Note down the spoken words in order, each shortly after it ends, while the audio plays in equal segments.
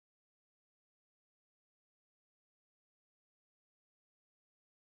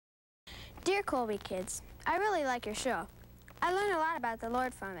Dear Colby kids, I really like your show. I learned a lot about the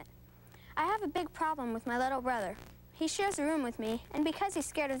Lord from it. I have a big problem with my little brother. He shares a room with me, and because he's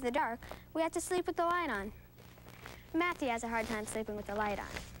scared of the dark, we have to sleep with the light on. Matthew has a hard time sleeping with the light on.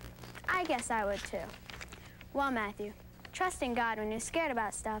 I guess I would too. Well, Matthew, trusting God when you're scared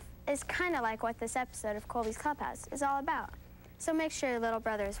about stuff is kind of like what this episode of Colby's Clubhouse is all about. So make sure your little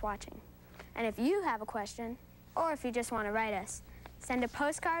brother is watching. And if you have a question, or if you just want to write us, send a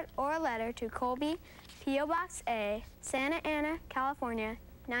postcard or a letter to Colby, P.O. Box A, Santa Ana, California,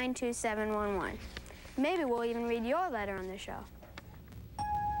 92711. Maybe we'll even read your letter on the show.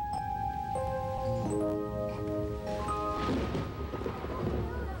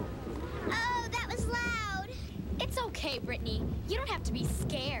 Oh, that was loud. It's okay, Brittany. You don't have to be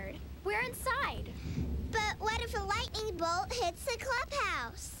scared. We're inside. But what if a lightning bolt hits the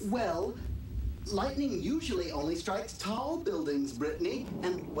clubhouse? Well, lightning usually only strikes tall buildings, Brittany.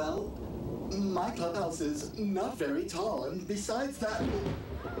 And, well, my clubhouse is not very tall. And besides that...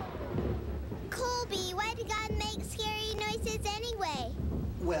 Colby, why did God make scary noises anyway?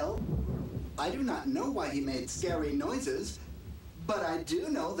 Well, I do not know why he made scary noises, but I do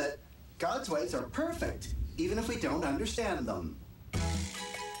know that God's ways are perfect, even if we don't understand them.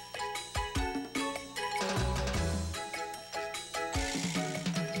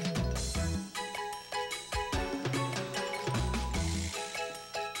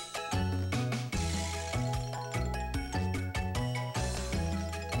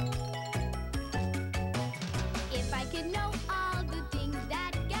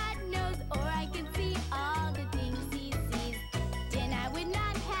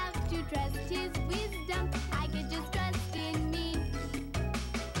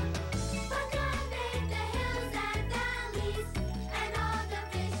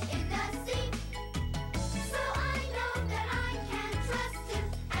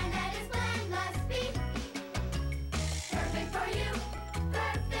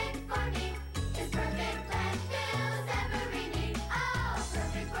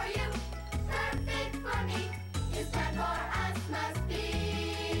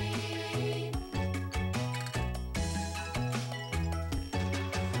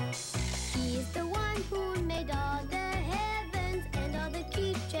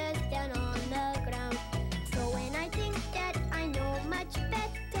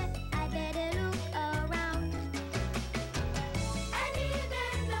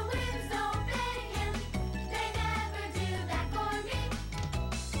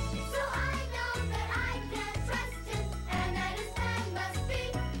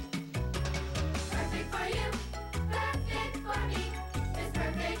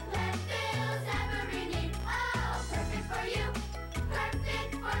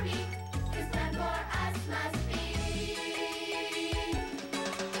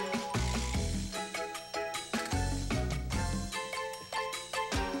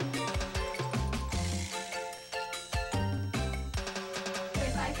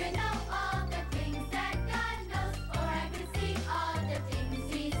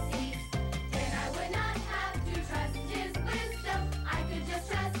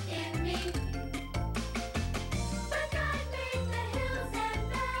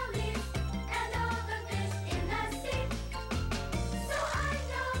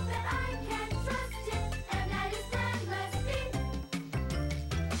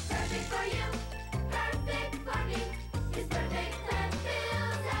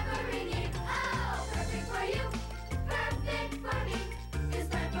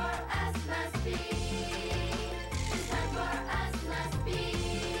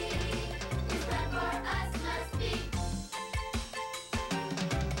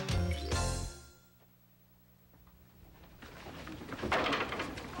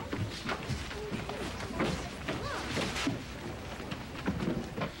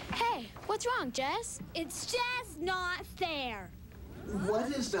 What's wrong, Jess? It's just not fair.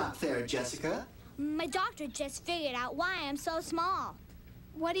 What is not fair, Jessica? My doctor just figured out why I'm so small.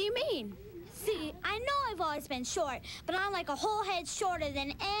 What do you mean? See, I know I've always been short, but I'm like a whole head shorter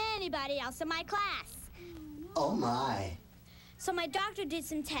than anybody else in my class. Oh, my. So my doctor did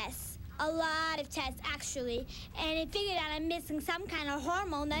some tests, a lot of tests, actually, and he figured out I'm missing some kind of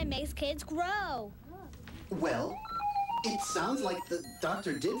hormone that makes kids grow. Well, it sounds like the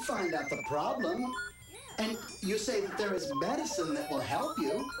doctor did find out the problem. And you say that there is medicine that will help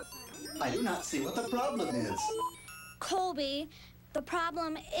you. I do not see what the problem is. Colby, the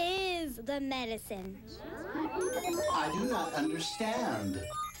problem is the medicine. I do not understand.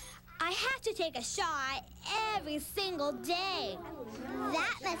 I have to take a shot every single day.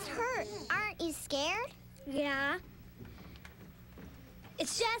 That must hurt. Aren't you scared? Yeah.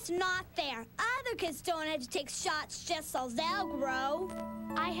 It's just not fair. Other kids don't have to take shots just so they'll grow.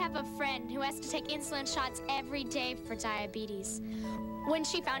 I have a friend who has to take insulin shots every day for diabetes. When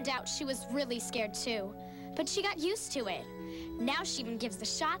she found out, she was really scared too. But she got used to it. Now she even gives the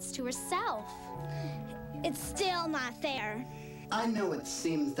shots to herself. It's still not fair. I know it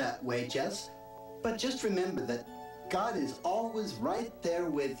seems that way, Jess, but just remember that God is always right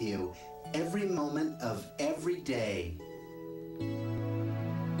there with you, every moment of every day.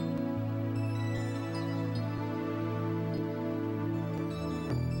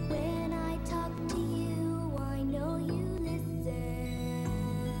 When I talk to you, I know you listen.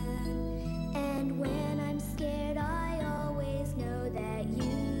 And when I'm scared, I always know that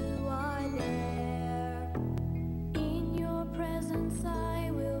you are there. In your presence, I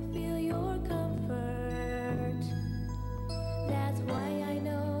will feel your comfort. That's why I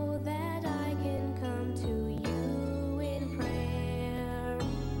know that I can come to you in prayer.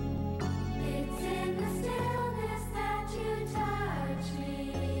 It's in the stillness that you touch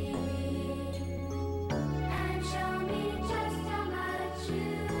me and show me just how much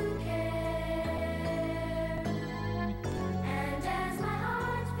you care. And as my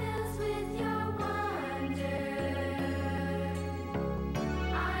heart fills with your wonder,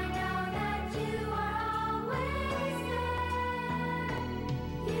 I know that you are always there.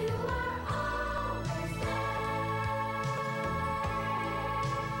 You are always there.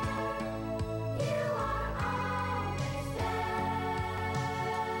 You are always there.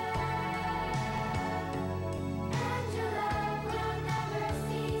 And your love will never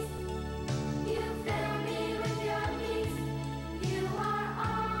cease. You fill me with your peace. You are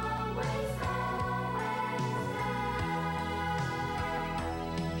always, always there.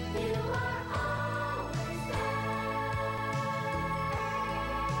 You are always there.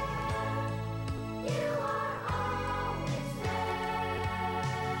 You are always there.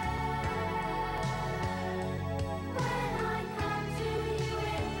 When I come to you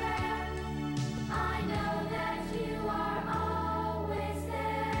in prayer, I know that you are always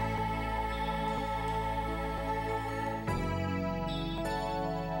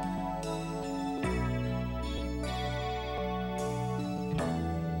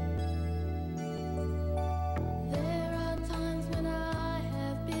There are times when I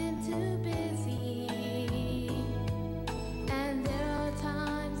have been too busy, and there are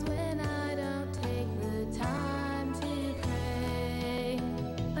times when I don't take the time to pray.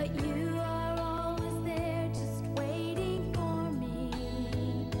 But you are always there, just waiting for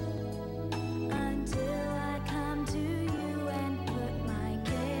me, until I come to you and put my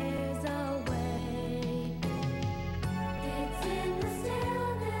cares away. It's in the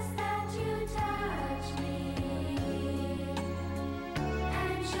stillness that you touch me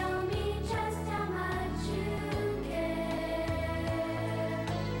and show me just how much you care.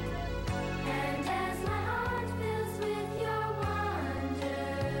 And as my heart fills with your wonder,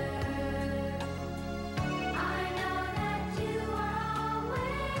 I know that you are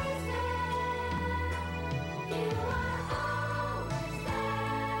always there. You are always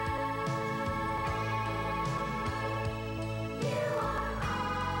there. You are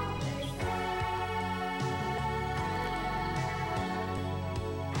always there.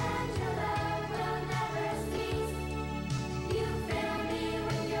 And your love will never cease. You fill me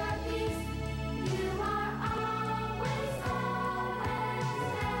with your peace. You are always, always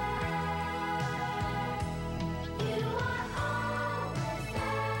there. You are always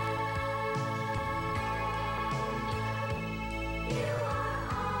there. You are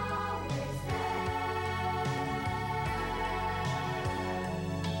always there.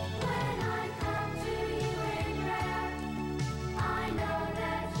 When I come to you in prayer, I know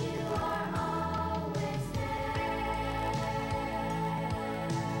that you are always there.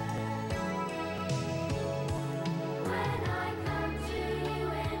 When I come to you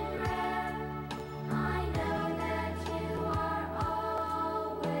in prayer, I know that you are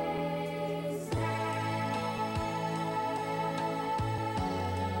always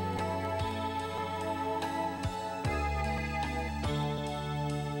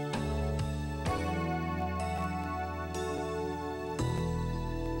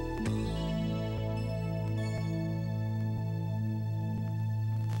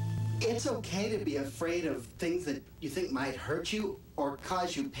It's okay to be afraid of things that you think might hurt you or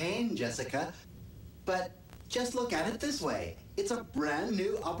cause you pain, Jessica. But just look at it this way. It's a brand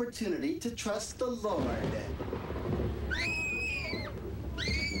new opportunity to trust the Lord.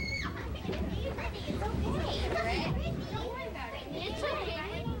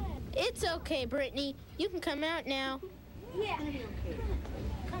 It's okay, Brittany. You can come out now. Yeah.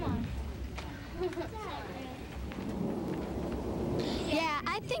 Come on. Yeah,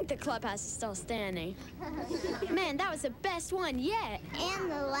 think the clubhouse is still standing. Man, that was the best one yet.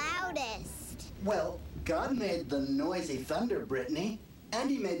 And the loudest. Well, God made the noisy thunder, Brittany. And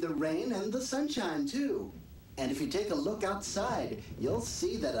he made the rain and the sunshine, too. And if you take a look outside, you'll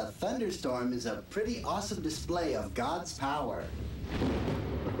see that a thunderstorm is a pretty awesome display of God's power.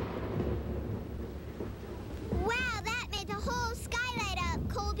 Wow, that made the whole sky light up,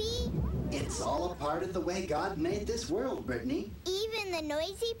 Colby. It's all a part of the way God made this world, Brittany. Even the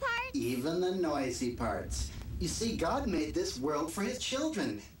noisy part? Even the noisy parts. You see, God made this world for his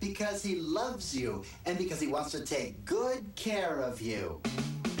children because he loves you and because he wants to take good care of you.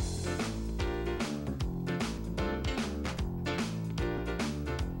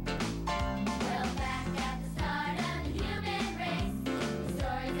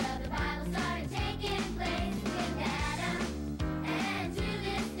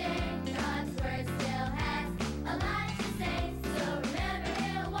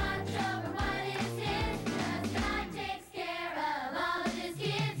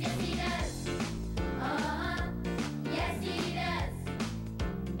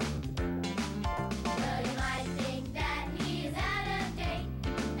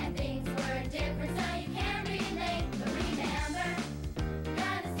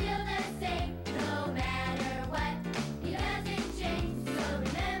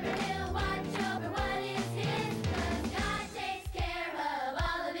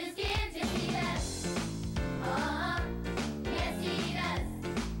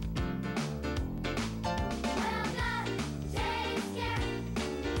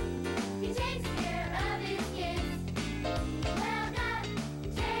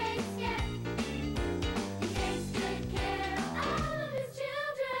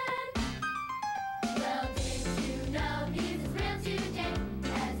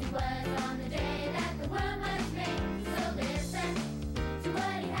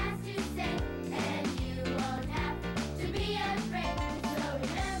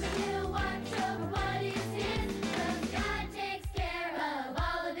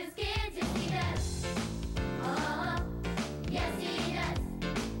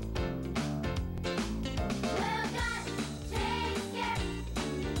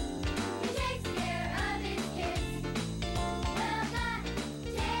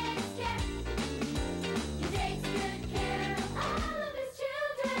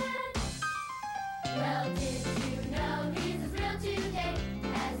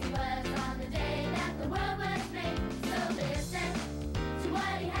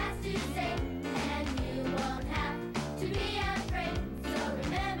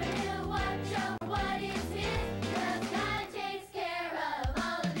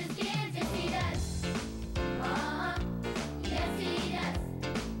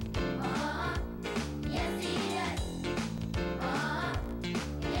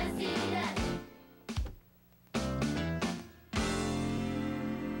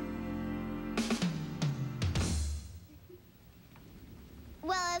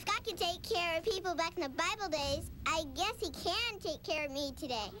 Well, if God can take care of people back in the Bible days, I guess he can take care of me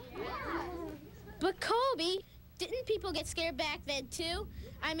today. But Colby, didn't people get scared back then too?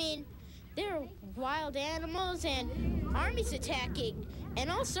 I mean, there were wild animals and armies attacking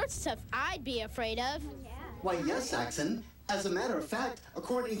and all sorts of stuff I'd be afraid of. Why, yes, Saxon. As a matter of fact,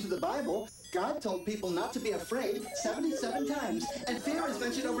 according to the Bible, God told people not to be afraid 77 times, and fear is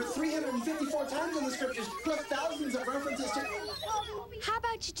mentioned over 354 times in the scriptures, plus thousands of references to... How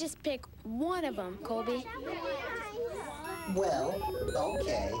about you just pick one of them, Colby? Well,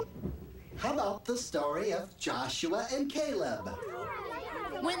 okay. How about the story of Joshua and Caleb?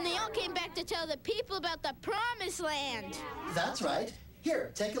 When they all came back to tell the people about the promised land. That's right.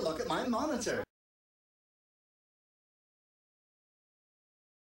 Here, take a look at my monitor.